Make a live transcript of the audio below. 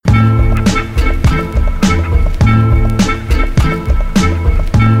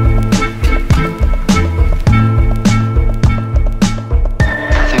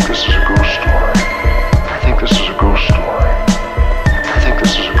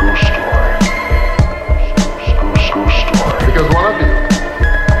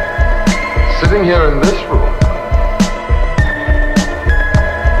Sitting here in this room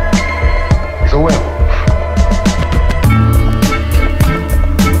is a werewolf.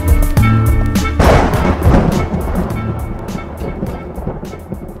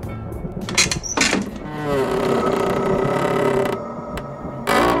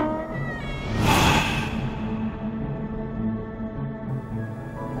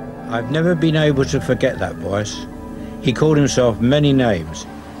 I've never been able to forget that voice. He called himself many names,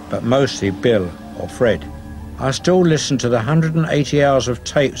 but mostly Bill or Fred. I still listen to the 180 hours of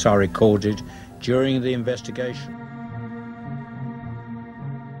tapes I recorded during the investigation.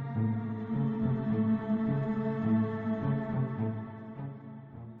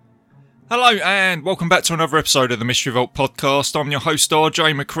 Hello and welcome back to another episode of the Mystery Vault podcast. I'm your host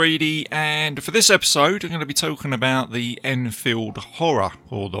RJ McCready, and for this episode I'm going to be talking about the Enfield horror,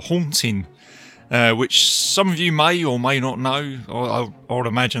 or the haunting, which some of you may or may not know. I would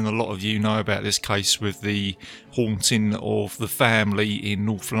imagine a lot of you know about this case with the haunting of the family in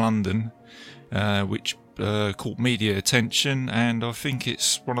North London, which caught media attention, and I think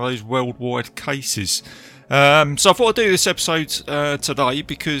it's one of those worldwide cases. So I thought I'd do this episode today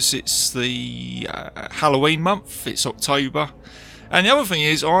because it's the Halloween month, it's October, and the other thing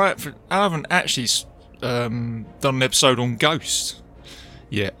is I haven't actually done an episode on ghosts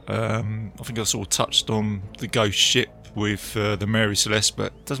yet. I think I sort of touched on the ghost ship with the Mary Celeste, but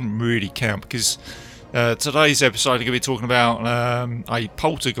it doesn't really count because today's episode I'm going to be talking about a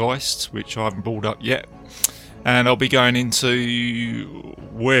poltergeist, which I haven't brought up yet. And I'll be going into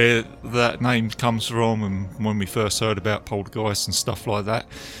where that name comes from and when we first heard about poltergeists and stuff like that.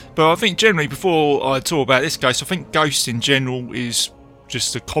 But I think generally, before I talk about this case, I think ghosts in general is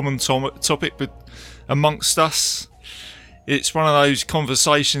just a common topic but amongst us. It's one of those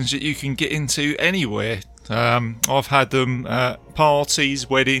conversations that you can get into anywhere. I've had them at parties,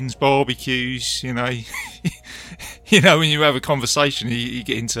 weddings, barbecues, you know. You know, when you have a conversation, you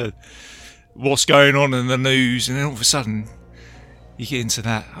get into what's going on in the news, and then all of a sudden you get into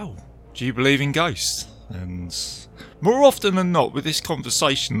that, oh, do you believe in ghosts? And more often than not with this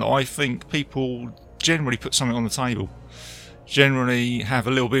conversation, I think people generally put something on the table, generally have a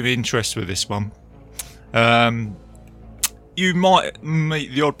little bit of interest with this one. You might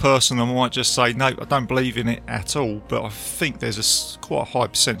meet the odd person that might just say, no, I don't believe in it at all, but I think there's quite a high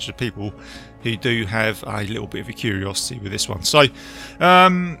percentage of people who do have a little bit of a curiosity with this one.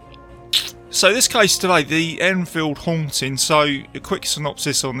 So this case today, the Enfield haunting. So a quick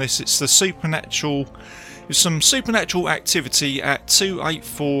synopsis on this: it's some supernatural activity at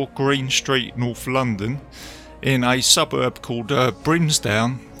 284 Green Street, North London, in a suburb called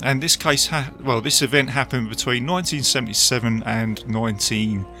Brimsdown. And this case, this event happened between 1977 and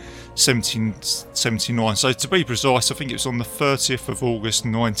 1979. So to be precise, I think it was on the 30th of August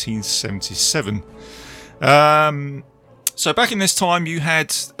 1977. So back in this time, you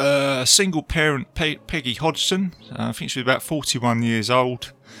had a single parent, Peggy Hodgson. I think she was about 41 years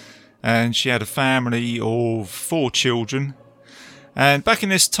old, and she had a family of 4 children. And back in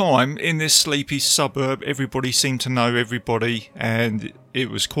this time, in this sleepy suburb, everybody seemed to know everybody, and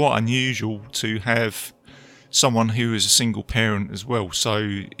it was quite unusual to have someone who was a single parent as well.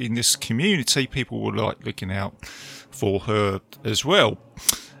 So in this community, people were like looking out for her as well.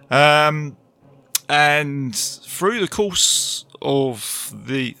 And through the course of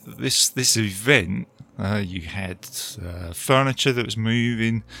this event, you had furniture that was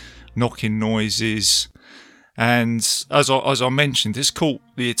moving, knocking noises, and as I mentioned, this caught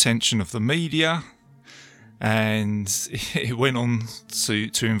the attention of the media, and it went on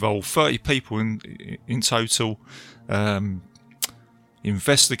to involve 30 people in total,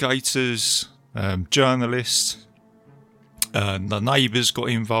 investigators, journalists, the neighbours got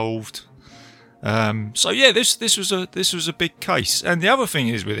involved. So yeah, this was a big case, and the other thing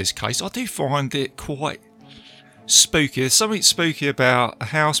is with this case, I do find it quite spooky. There's something spooky about a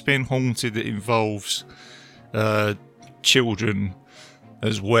house being haunted that involves children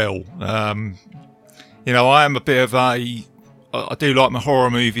as well. You know, I am a bit of I do like my horror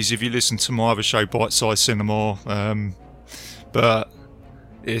movies. If you listen to my other show, Bite Size Cinema, but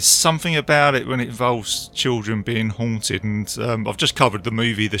there's something about it when it involves children being haunted, and I've just covered the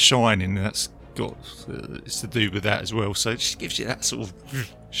movie The Shining, and that's got it's to do with that as well, so it just gives you that sort of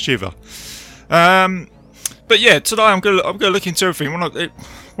shiver. But yeah, today I'm gonna look into everything.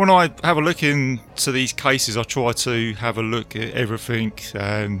 When I have a look into these cases, I try to have a look at everything,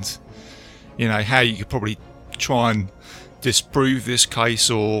 and you know how you could probably try and disprove this case,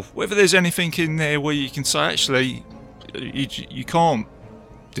 or whether there's anything in there where you can say actually you can't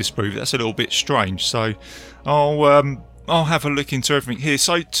disprove it. That's a little bit strange. So I'll I'll have a look into everything here.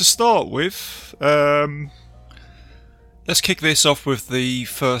 So to start with, let's kick this off with the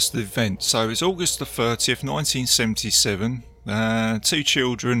first event. So it's August the 30th, 1977. 2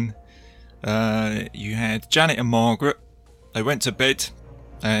 children. You had Janet and Margaret. They went to bed,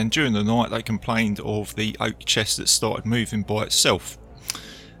 and during the night they complained of the oak chest that started moving by itself.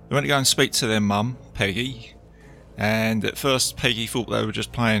 They went to go and speak to their mum, Peggy, and at first Peggy thought they were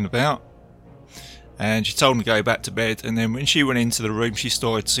just playing about, and she told them to go back to bed. And then when she went into the room, she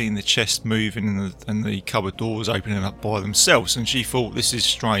started seeing the chest moving and the cupboard doors opening up by themselves, and she thought, this is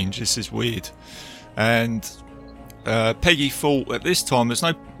strange, this is weird. And Peggy thought at this time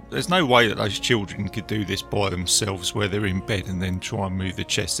there's no way that those children could do this by themselves, where they're in bed and then try and move the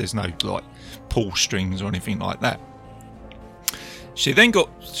chest. There's no like pull strings or anything like that. She then got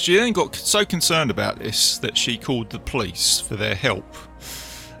so concerned about this that she called the police for their help.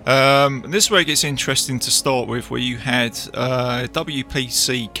 And this is where it gets interesting to start with, where you had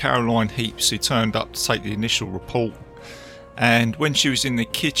WPC Caroline Heaps, who turned up to take the initial report, and when she was in the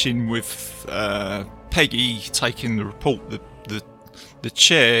kitchen with Peggy taking the report, the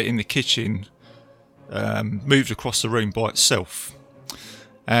chair in the kitchen moved across the room by itself.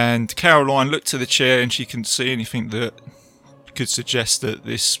 And Caroline looked at the chair and she couldn't see anything that could suggest that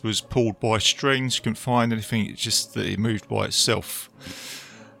this was pulled by strings. She couldn't find anything, it's just that it moved by itself.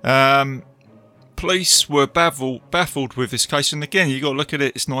 Police were baffled with this case, and again, you got to look at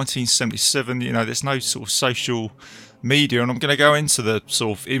it, it's 1977, there's no sort of social media, and I'm going to go into the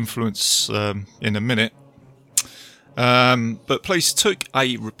sort of influence in a minute. But police took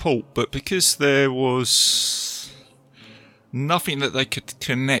a report, but because there was nothing that they could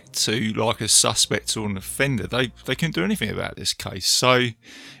connect to, like a suspect or an offender, they couldn't do anything about this case. So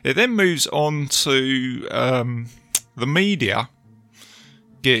it then moves on to the media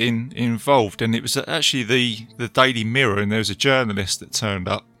getting involved, and it was actually the Daily Mirror, and there was a journalist that turned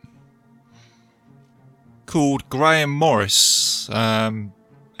up called Graham Morris, and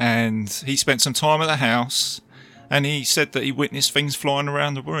he spent some time at the house, and he said that he witnessed things flying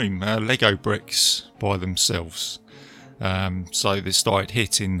around the room, Lego bricks by themselves. So this started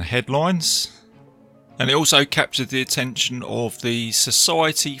hitting the headlines, and it also captured the attention of the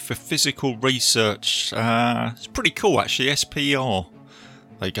Society for Physical Research. It's pretty cool actually, SPR.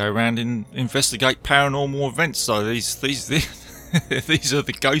 They go around and investigate paranormal events. So these these are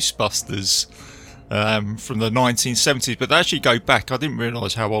the Ghostbusters from the 1970s, but they actually go back. I didn't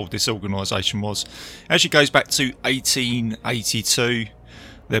realise how old this organisation was. It actually goes back to 1882.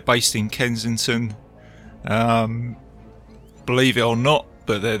 They're based in Kensington. Believe it or not,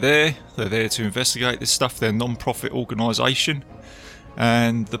 but they're there. They're there to investigate this stuff. They're a non-profit organisation.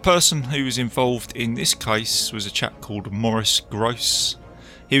 And the person who was involved in this case was a chap called Maurice Grosse.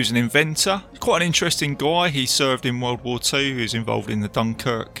 He was an inventor, quite an interesting guy. He served in World War II. He was involved in the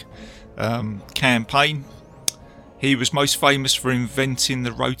Dunkirk campaign. He was most famous for inventing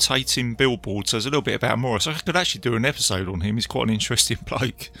the rotating billboard. So there's a little bit about Morris. I could actually do an episode on him. He's quite an interesting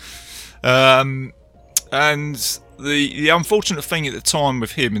bloke. And the unfortunate thing at the time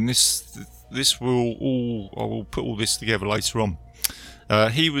with him, and this will I will put all this together later on.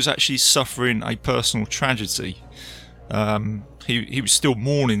 He was actually suffering a personal tragedy. He was still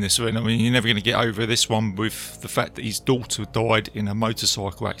mourning this event. I mean, you're never going to get over this one with the fact that his daughter died in a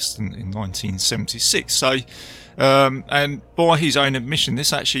motorcycle accident in 1976. So, and by his own admission,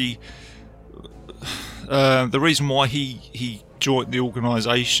 this actually, the reason why he joined the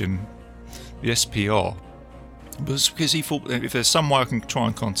organisation, the SPR, was because he thought that if there's some way I can try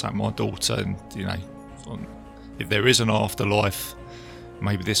and contact my daughter, and if there is an afterlife,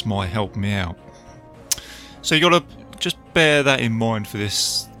 maybe this might help me out. So you got to just bear that in mind for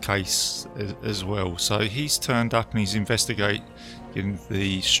this case as well. So he's turned up and he's investigating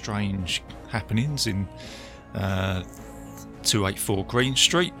the strange happenings in 284 Green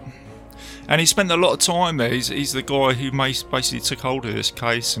Street, and he spent a lot of time there. He's the guy who basically took hold of this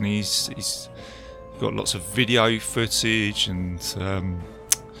case, and he's got lots of video footage and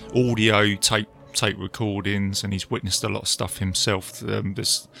audio tape recordings, and he's witnessed a lot of stuff himself.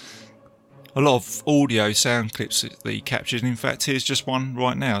 There's a lot of audio sound clips that he captured. In fact, here's just one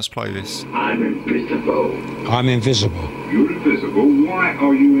right now. Let's play this. I'm invisible. I'm invisible. You're invisible? Why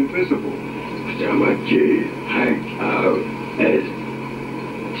are you invisible? Because I'm a G-H-O-S-T.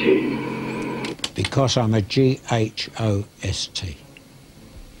 Because I'm a G-H-O-S-T.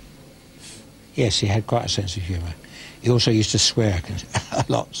 Yes, he had quite a sense of humour. He also used to swear a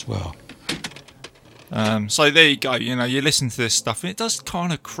lot as well. So there you go. You listen to this stuff, and it does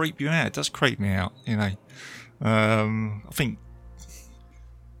kind of creep you out. It does creep me out. I think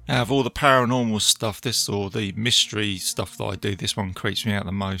Out of all the paranormal stuff, the mystery stuff that I do, this one creeps me out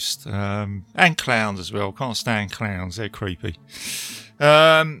the most. And clowns as well. Can't stand clowns; they're creepy.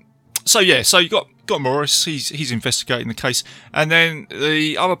 So you got Morris. He's investigating the case, and then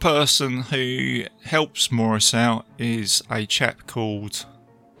the other person who helps Morris out is a chap called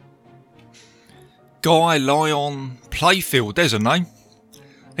Guy Lyon Playfield. There's a name.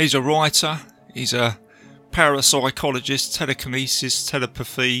 He's a writer. He's a parapsychologist, telekinesis,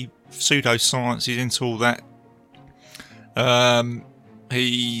 telepathy, pseudoscience. He's into all that.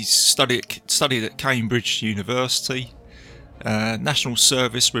 He's studied at Cambridge University, national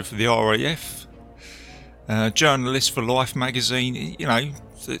service with the RAF, journalist for Life magazine. You know,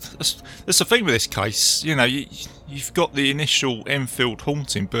 that's the thing with this case. You know, you've got the initial Enfield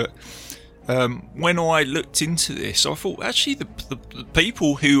haunting, but when I looked into this, I thought actually the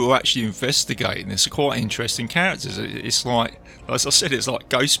people who are actually investigating this are quite interesting characters. It's like, as I said, it's like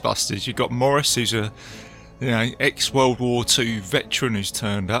Ghostbusters. You've got Morris, who's a ex-World War II veteran who's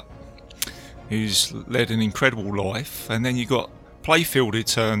turned up, who's led an incredible life, and then you've got Playfield who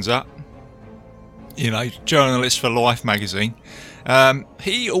turns up, journalist for Life magazine.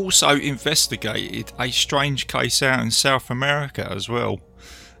 He also investigated a strange case out in South America as well.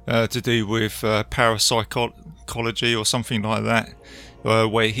 To do with parapsychology or something like that,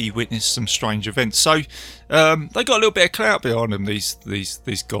 where he witnessed some strange events. So they got a little bit of clout behind them, these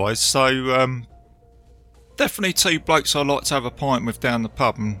guys. So definitely two blokes I like to have a pint with down the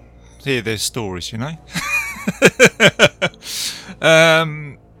pub and hear their stories,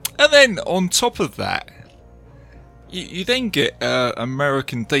 And then on top of that, you then get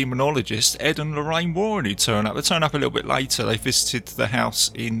American demonologist Ed and Lorraine Warren who turn up. They turn up a little bit later. They visited the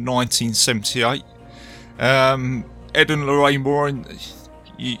house in 1978. Ed and Lorraine Warren,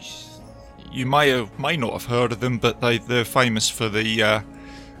 you may not have heard of them, but they're famous for the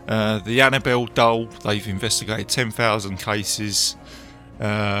Annabelle doll. They've investigated 10,000 cases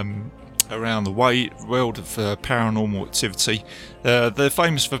around the world of paranormal activity. They're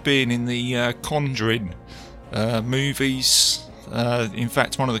famous for being in the Conjuring movies. In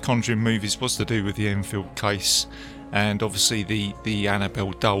fact, one of the Conjuring movies was to do with the Enfield case, and obviously the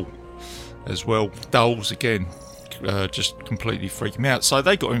Annabelle doll as well. Dolls again, just completely freaked me out. So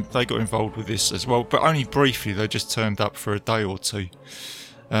they got involved with this as well, but only briefly. They just turned up for a day or two.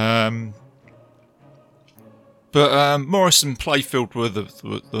 But Morris and Playfield were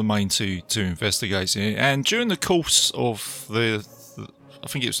the main two investigating it, and during the course of I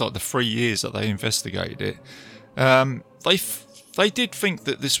think it was like the 3 years that they investigated it, they did think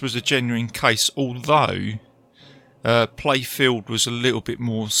that this was a genuine case, although Playfield was a little bit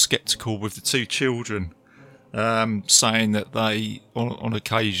more sceptical with the two children, saying that they, on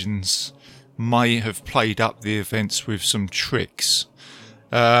occasions, may have played up the events with some tricks.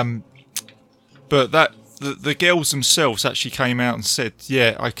 But that the girls themselves actually came out and said,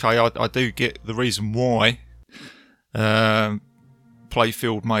 yeah, okay, I do get the reason why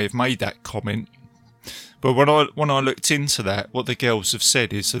Playfield may have made that comment, but when I looked into that, what the girls have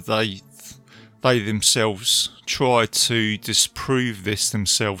said is that they themselves tried to disprove this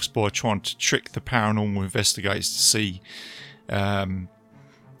themselves by trying to trick the paranormal investigators to see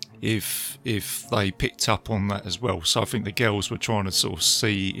if they picked up on that as well. So I think the girls were trying to sort of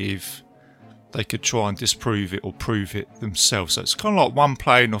see if they could try and disprove it or prove it themselves. So it's kind of like one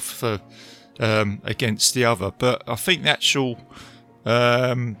playing off against the other. But I think the actual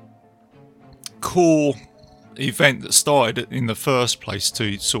core event that started in the first place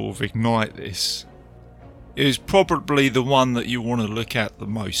to sort of ignite this is probably the one that you want to look at the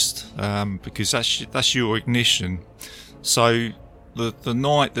most, because that's your ignition. So the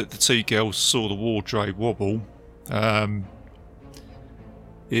night that the two girls saw the wardrobe wobble,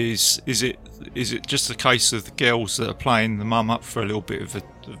 is it just a case of the girls that are playing the mum up for a little bit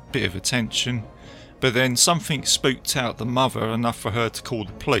of attention, but then something spooked out the mother enough for her to call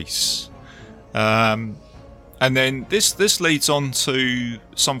the police? And then this leads on to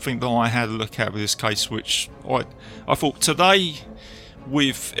something that I had a look at with this case, which I thought today,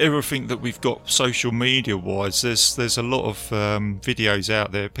 with everything that we've got social media wise, there's a lot of videos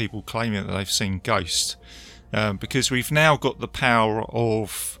out there, people claiming that they've seen ghosts, because we've now got the power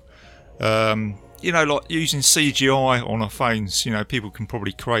of like using CGI on our phones. People can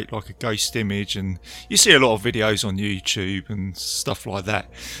probably create like a ghost image, and you see a lot of videos on YouTube and stuff like that.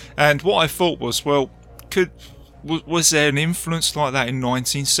 And what I thought was, well, was there an influence like that in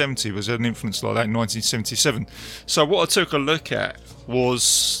 1970? Was there an influence like that in 1977? So what I took a look at was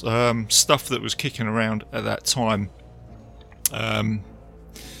stuff that was kicking around at that time.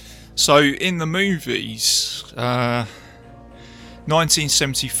 So in the movies,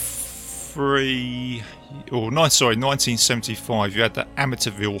 1973 or 1975. You had the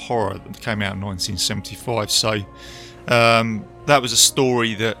Amityville Horror that came out in 1975. So that was a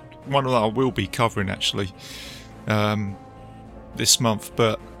story that one that I will be covering actually this month.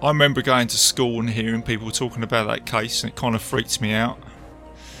 But I remember going to school and hearing people talking about that case, and it kind of freaked me out.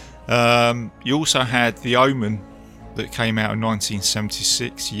 You also had The Omen that came out in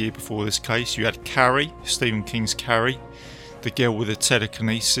 1976, a year before this case. You had Carrie, Stephen King's Carrie, the girl with the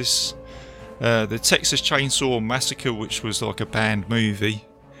telekinesis. The Texas Chainsaw Massacre, which was like a banned movie.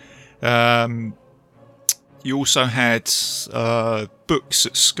 You also had books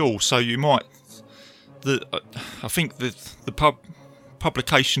at school, so you might. I think the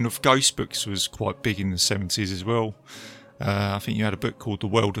publication of ghost books was quite big in the 70s as well. I think you had a book called The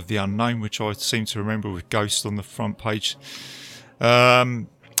World of the Unknown, which I seem to remember with ghosts on the front page.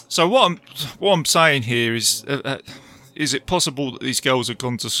 So what I'm saying here is it possible that these girls have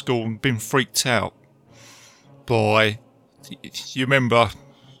gone to school and been freaked out by? You remember?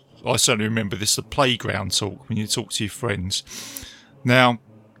 I certainly remember this, the playground talk when you talk to your friends. Now,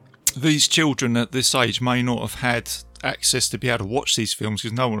 these children at this age may not have had access to be able to watch these films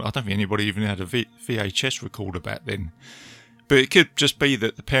because I don't think anybody even had a VHS recorder back then. But it could just be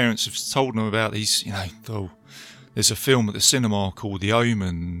that the parents have told them about these, there's a film at the cinema called The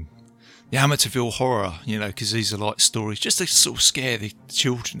Omen, the Amityville Horror, because these are like stories just to sort of scare the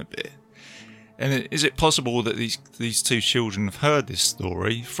children a bit. And is it possible that these two children have heard this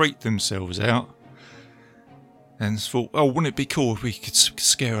story, freaked themselves out, and thought, oh, wouldn't it be cool if we could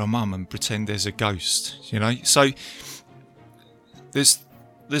scare our mum and pretend there's a ghost, So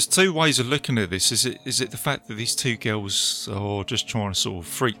there's two ways of looking at this. Is it the fact that these two girls are just trying to sort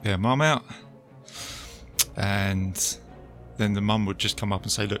of freak their mum out, and then the mum would just come up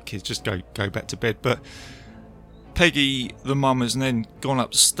and say, look kids, just go back to bed. But Peggy, the mum, has then gone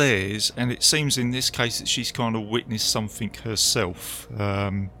upstairs, and it seems in this case that she's kind of witnessed something herself,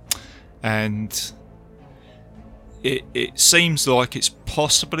 and it seems like it's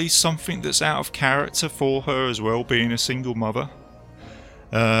possibly something that's out of character for her as well, being a single mother.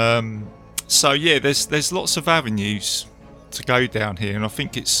 So yeah, there's lots of avenues to go down here, and I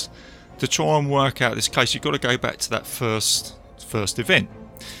think it's to try and work out this case. You've got to go back to that first event.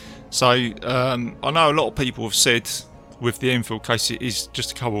 So I know a lot of people have said with the Enfield case it is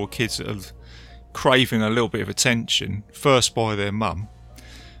just a couple of kids that are craving a little bit of attention, first by their mum,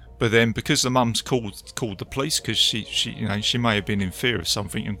 but then because the mum's called the police because she may have been in fear of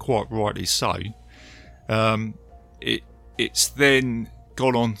something, and quite rightly so. It's then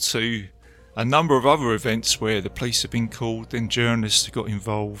gone on to a number of other events where the police have been called, then journalists have got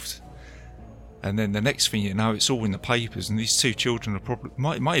involved, and then the next thing you know, it's all in the papers, and these two children are probably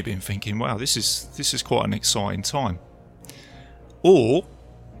might have been thinking, wow, this is quite an exciting time. Or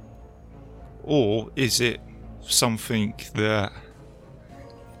is it something that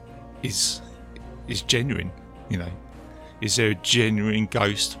is genuine? Is there a genuine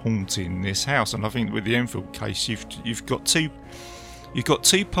ghost haunting this house? And I think with the Enfield case, you've got two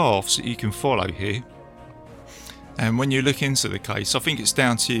paths that you can follow here. And when you look into the case, I think it's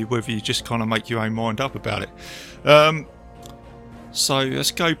down to you whether you just kind of make your own mind up about it. So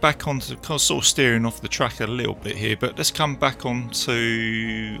let's go back on to kind of sort of steering off the track a little bit here, but let's come back on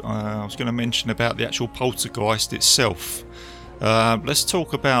to I was going to mention about the actual poltergeist itself. Let's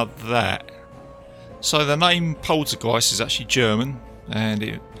talk about that. So the name poltergeist is actually German, and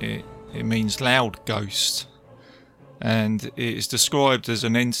it means loud ghost, and it is described as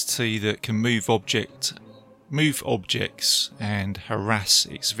an entity that can move objects and harass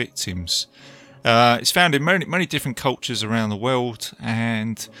its victims. It's found in many different cultures around the world,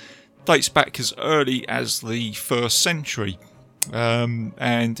 and dates back as early as the 1st century.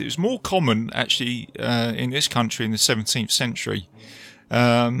 And it was more common actually in this country in the 17th century.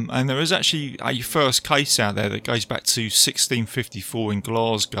 And there is actually a first case out there that goes back to 1654 in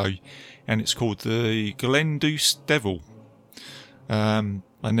Glasgow, and it's called the Glendoose Devil. And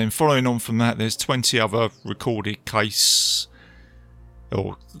then following on from that, there's 20 other recorded cases,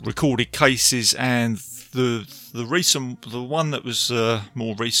 and the one that was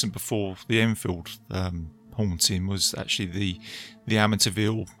more recent before the Enfield haunting was actually the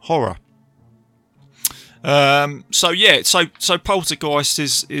Amityville Horror. So poltergeist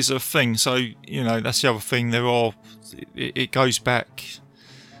is a thing. So that's the other thing. It goes back.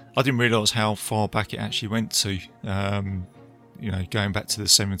 I didn't realise how far back it actually went to. Going back to the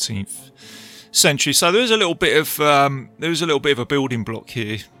 17th century. So there was a little bit of a building block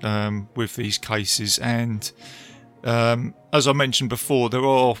here with these cases, and as I mentioned before, there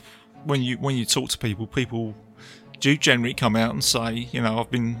are when you talk to people do generally come out and say, you know,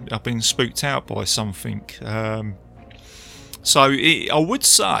 I've been spooked out by something. So I would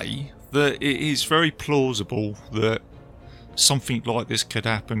say that it is very plausible that something like this could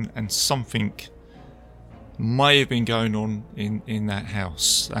happen, and something may have been going on in that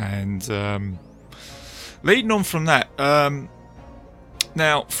house. And leading on from that,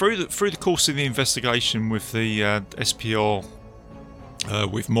 now through the course of the investigation with the SPR,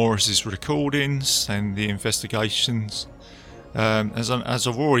 with Morris's recordings and the investigations, as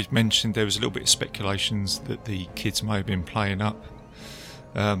I've already mentioned, there was a little bit of speculations that the kids may have been playing up.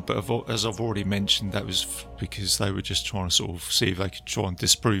 But as I've already mentioned, that was because they were just trying to sort of see if they could try and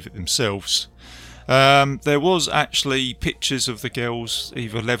disprove it themselves. There was actually pictures of the girls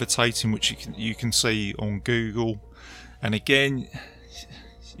either levitating, which you can see on Google, and again,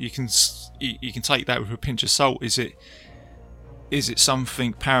 you can take that with a pinch of salt. Is it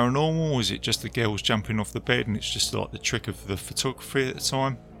something paranormal? Is it just the girls jumping off the bed and it's just like the trick of the photography at the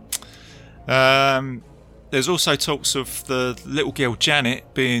time? There's also talks of the little girl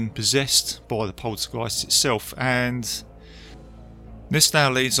Janet being possessed by the poltergeist itself, and this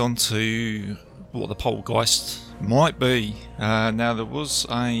now leads on to what the poltergeist might be. Now, there was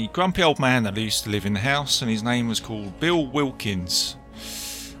a grumpy old man that used to live in the house, and his name was called Bill Wilkins,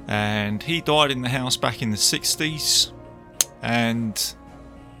 and he died in the house back in the 60s, and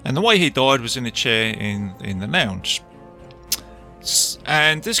the way he died was in a chair in the lounge.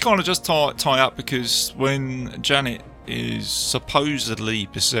 And this kind of just tie up, because when Janet is supposedly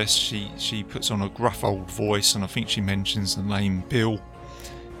possessed, she puts on a gruff old voice, and I think she mentions the name Bill,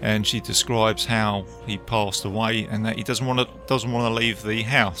 and she describes how he passed away and that he doesn't want to leave the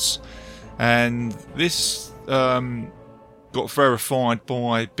house. And this got verified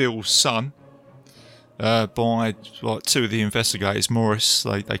by Bill's son, by like two of the investigators, Morris.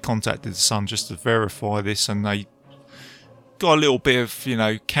 They contacted the son just to verify this, and they got a little bit of, you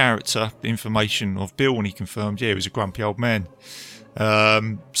know, character information of Bill, and he confirmed, yeah, he was a grumpy old man.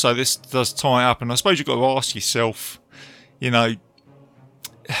 So this does tie up, and I suppose you've got to ask yourself, you know,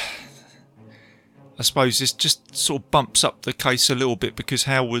 I suppose this just sort of bumps up the case a little bit, because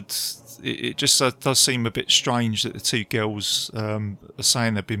how would it just does seem a bit strange that the two girls are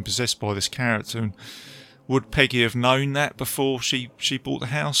saying they've been possessed by this character. And would Peggy have known that before she bought the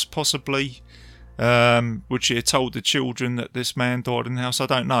house? Possibly. Would she have told the children that this man died in the house? I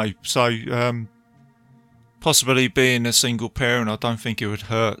don't know. So possibly being a single parent, I don't think it would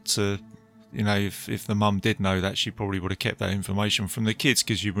hurt to, you know, if the mum did know that, she probably would have kept that information from the kids,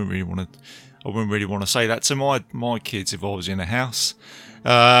 because I wouldn't really want to say that to my kids if I was in a house.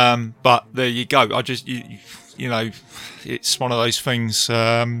 But there you go. I just you know, it's one of those things.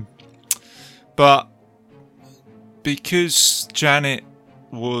 But because Janet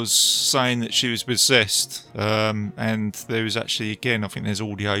was saying that she was possessed, and there was actually, again, I think there's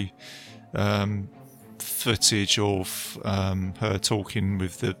audio footage of her talking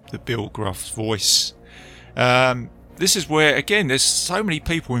with the Bill Gruff's voice. This is where, again, there's so many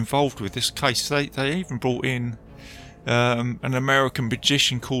people involved with this case. They even brought in an American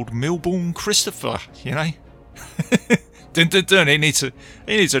magician called Milbourne Christopher, you know. Dun, dun, dun. He needs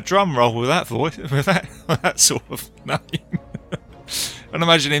a drum roll with that voice, with that sort of name. And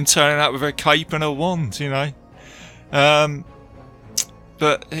imagine him turning up with a cape and a wand, you know.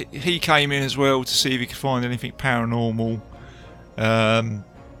 But he came in as well to see if he could find anything paranormal.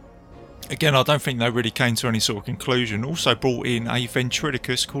 Again, I don't think they really came to any sort of conclusion. Also brought in a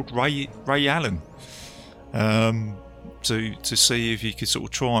ventriloquist called Ray Allen, to see if he could sort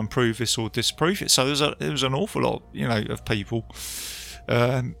of try and prove this or disprove it. So there was an awful lot, you know, of people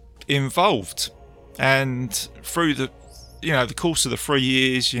involved. And through the course of the 3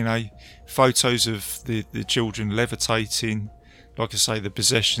 years, you know, photos of the children levitating, like I say, the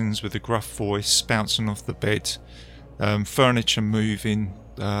possessions with the gruff voice, bouncing off the bed, furniture moving,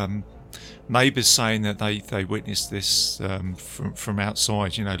 neighbours saying that they witnessed this from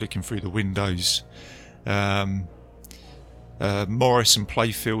outside, you know, looking through the windows. Morris and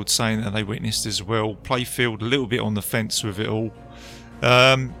Playfield saying that they witnessed as well. Playfield a little bit on the fence with it all.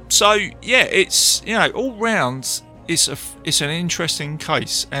 So yeah, it's, you know, all round, it's an interesting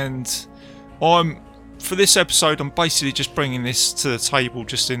case, and for this episode, I'm basically just bringing this to the table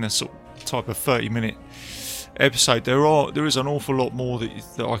just in a sort of type of 30-minute episode. There is an awful lot more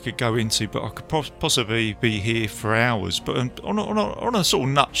that I could go into, but I could possibly be here for hours. But on a sort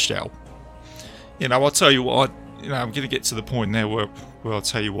of nutshell, you know, I'll tell you what I'm going to get to the point now where I'll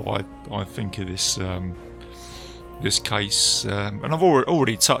tell you what I think of this this case, and I've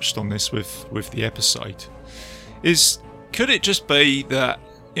already touched on this with the episode. Could it just be that,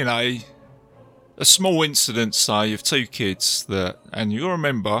 you know, a small incident, say, of two kids that, and you'll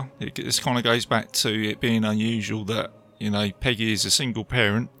remember, this kind of goes back to it being unusual that, Peggy is a single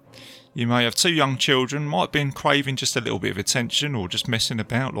parent. You may have two young children, might have been craving just a little bit of attention or just messing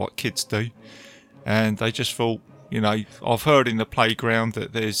about like kids do. And they just thought, I've heard in the playground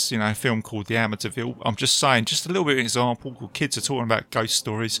that there's, a film called The Amityville. I'm just saying, just a little bit of an example, where kids are talking about ghost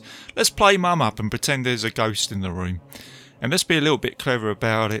stories. Let's play mum up and pretend there's a ghost in the room. And let's be a little bit clever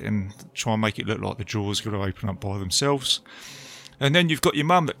about it and try and make it look like the drawers are going to open up by themselves. And then you've got your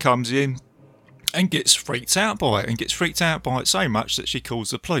mum that comes in and gets freaked out by it, so much that she calls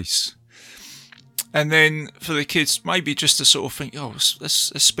the police. And then for the kids, maybe just to sort of think,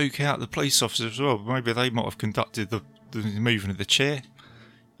 let's spook out the police officers as well. Maybe they might have conducted the moving of the chair.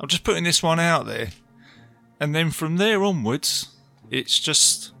 I'm just putting this one out there. And then from there onwards, it's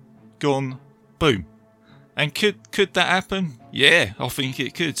just gone boom. And could that happen? Yeah, I think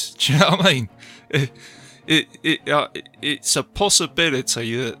it could. Do you know what I mean? It's a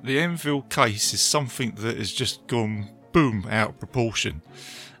possibility that the Enfield case is something that has just gone boom out of proportion.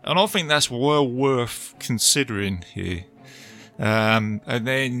 And I think that's well worth considering here. And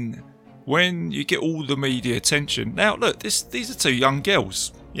then when you get all the media attention, now look, these are two young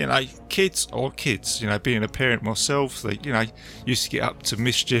girls, kids, being a parent myself, they, used to get up to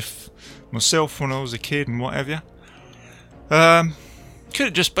mischief myself when I was a kid and what have you. Could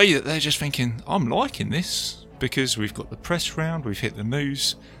it just be that they're just thinking, I'm liking this because we've got the press round, we've hit the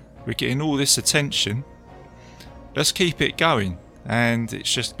news, we're getting all this attention, let's keep it going. And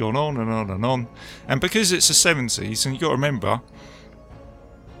it's just gone on and on and on. And because it's the 70s, and you've got to remember,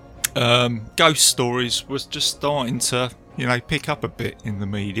 ghost stories was just starting to, pick up a bit in the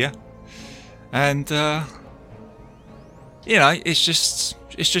media. And, it's just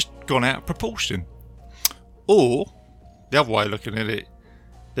gone out of proportion. Or, the other way of looking at it,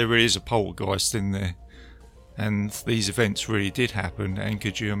 there really is a poltergeist in there. And these events really did happen. And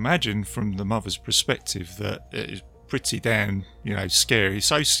could you imagine from the mother's perspective that it is pretty damn, scary.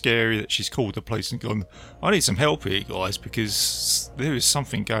 So scary that she's called the police and gone, I need some help here, guys, because there is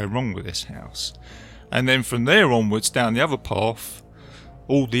something going wrong with this house. And then from there onwards, down the other path,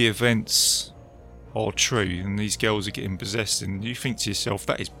 all the events are true, and these girls are getting possessed, and you think to yourself,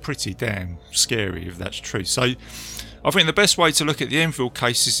 that is pretty damn scary if that's true. So I think the best way to look at the Enfield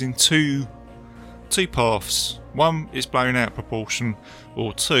case is in two paths. One is blown out of proportion,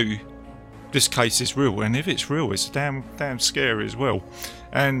 or two, this case is real, and if it's real, it's damn scary as well.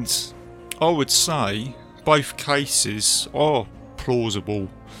 And I would say both cases are plausible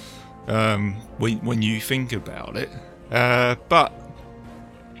when you think about it. But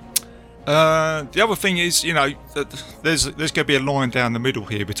the other thing is, that there's going to be a line down the middle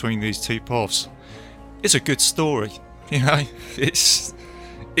here between these two paths. It's a good story, It's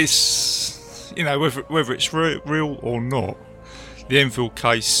whether it's real or not. The Enfield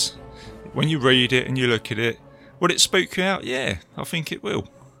case, when you read it and you look at it, will it spook you out? Yeah, I think it will.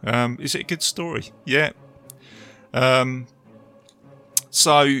 Is it a good story? Yeah.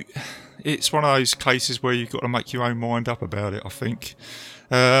 So it's one of those cases where you've got to make your own mind up about it, I think.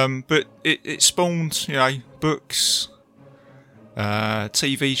 But it spawned, books,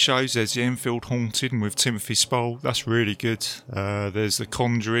 TV shows. There's The Enfield Haunted with Timothy Spall. That's really good. There's The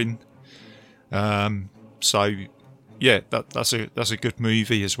Conjuring. So yeah, that's a good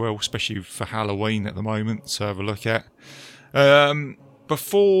movie as well, especially for Halloween at the moment to have a look at.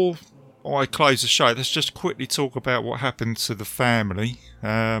 Before I close the show, let's just quickly talk about what happened to the family.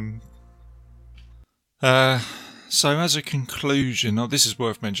 So as a conclusion, this is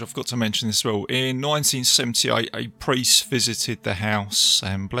worth mentioning, I've got to mention this as well. In 1978, a priest visited the house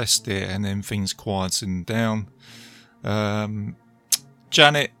and blessed it, and then things quieted down.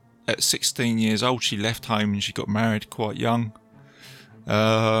 Janet, at 16 years old, she left home and she got married quite young.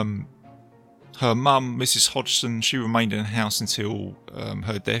 Her mum, Mrs. Hodgson, she remained in the house until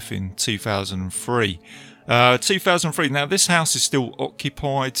her death in 2003. 2003. Now, this house is still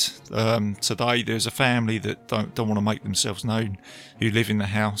occupied today. There's a family that don't want to make themselves known who live in the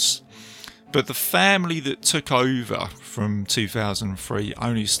house. But the family that took over from 2003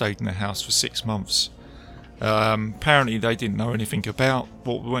 only stayed in the house for 6 months. Apparently they didn't know anything about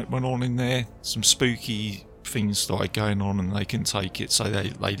what went on in there. Some spooky things started going on and they couldn't take it, so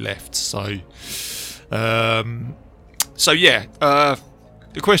they left. So yeah,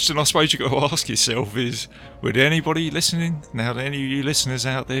 the question I suppose you've got to ask yourself is, would anybody listening, now any of you listeners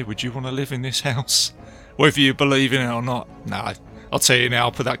out there, would you want to live in this house? Whether you believe in it or not? No, I'll tell you now,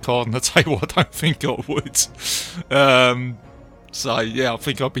 I'll put that card on the table, I don't think I would. So yeah, I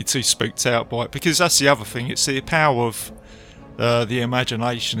think I'd be too spooked out by it, because that's the other thing, it's the power of the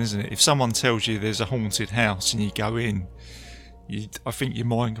imagination, isn't it? If someone tells you there's a haunted house and you go in, I think your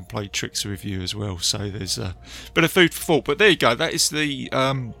mind can play tricks with you as well. So there's a bit of food for thought. But there you go. That is the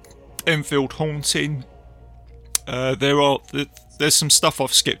Enfield haunting. There's some stuff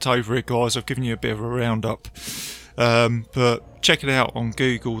I've skipped over here, guys. I've given you a bit of a roundup. But check it out on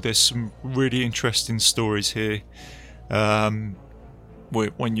Google. There's some really interesting stories here.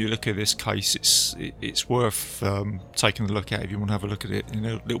 When you look at this case, it's worth taking a look at if you want to have a look at it in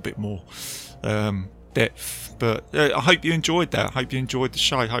a little bit more depth. But I hope you enjoyed that. I hope you enjoyed the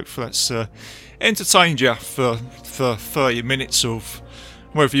show. Hopefully that's entertained you for 30 minutes of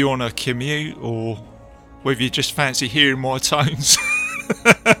whether you're on a commute or whether you just fancy hearing my tones.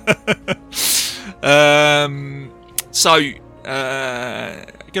 So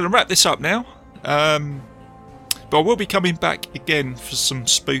going to wrap this up now. But I will be coming back again for some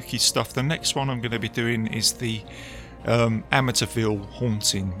spooky stuff. The next one I'm going to be doing is the Amityville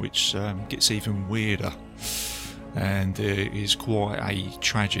haunting, which gets even weirder, and is quite a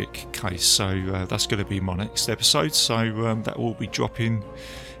tragic case. So that's going to be my next episode. So that will be dropping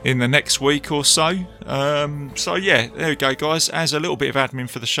in the next week or so. So yeah, there we go, guys. As a little bit of admin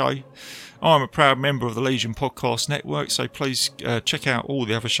for the show, I'm a proud member of the Legion Podcast Network, so please check out all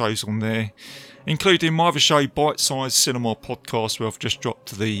the other shows on there, including my other show, Bite Size Cinema Podcast, where I've just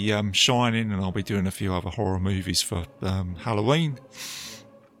dropped the Shining, and I'll be doing a few other horror movies for Halloween.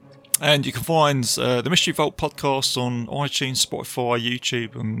 And you can find the Mystery Vault Podcast on iTunes, Spotify,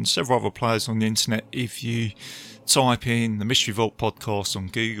 YouTube, and several other players on the internet. If you type in the Mystery Vault Podcast on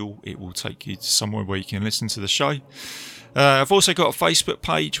Google, it will take you to somewhere where you can listen to the show. I've also got a Facebook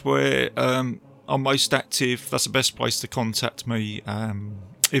page where I'm most active. That's the best place to contact me.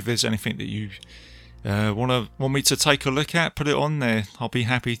 If there's anything that you want me to take a look at, put it on there. I'll be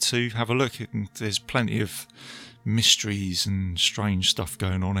happy to have a look. And there's plenty of mysteries and strange stuff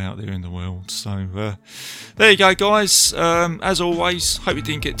going on out there in the world. So there you go, guys. As always, hope you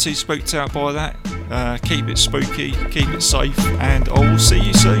didn't get too spooked out by that. Keep it spooky, keep it safe, and I'll see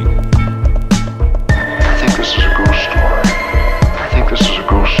you soon. I think this is a ghost story. I think this is a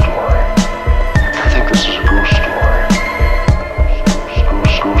ghost story. I think this is a ghost story.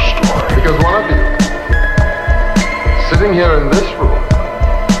 Ghost story. Because one of you, sitting here in this room,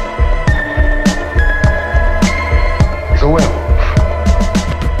 is a werewolf.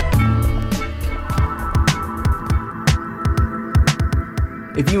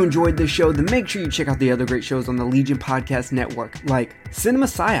 If you enjoyed this show, then make sure you check out the other great shows on the Legion Podcast Network, like Cinema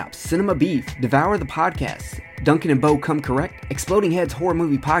Psyops, Cinema Beef, Devour the Podcast, Duncan and Bo Come Correct, Exploding Heads Horror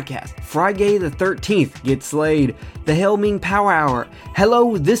Movie Podcast, Friday the 13th, Get Slayed, The Hell-Ming Power Hour,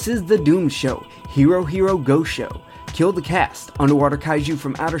 Hello, This is the Doom Show, Hero Hero Ghost Show, Kill the Cast, Underwater Kaiju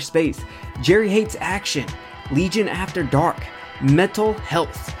from Outer Space, Jerry Hates Action, Legion After Dark, Mental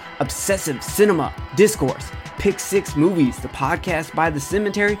Health, Obsessive Cinema, Discourse, Pick 6 Movies, the podcast by The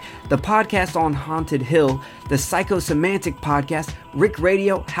Cemetery, the podcast on Haunted Hill, the Psychosemantic Podcast, Rick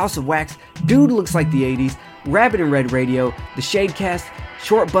Radio, House of Wax, Dude Looks Like the 80s, Rabbit and Red Radio, the Shadecast,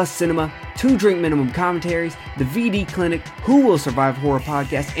 Short Bus Cinema, 2 Drink Minimum Commentaries, the VD Clinic, Who Will Survive Horror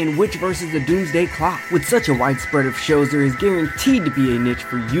Podcast, and Witch vs. the Doomsday Clock. With such a wide spread of shows, there is guaranteed to be a niche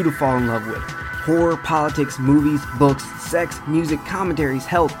for you to fall in love with. Horror, politics, movies, books, sex, music, commentaries,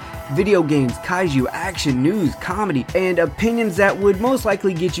 health, video games, kaiju, action, news, comedy, and opinions that would most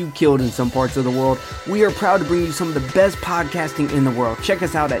likely get you killed in some parts of the world. We are proud to bring you some of the best podcasting in the world. Check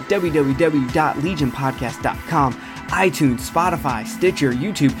us out at www.legionpodcast.com, iTunes, Spotify, Stitcher,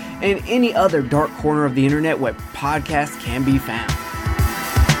 YouTube, and any other dark corner of the internet where podcasts can be found.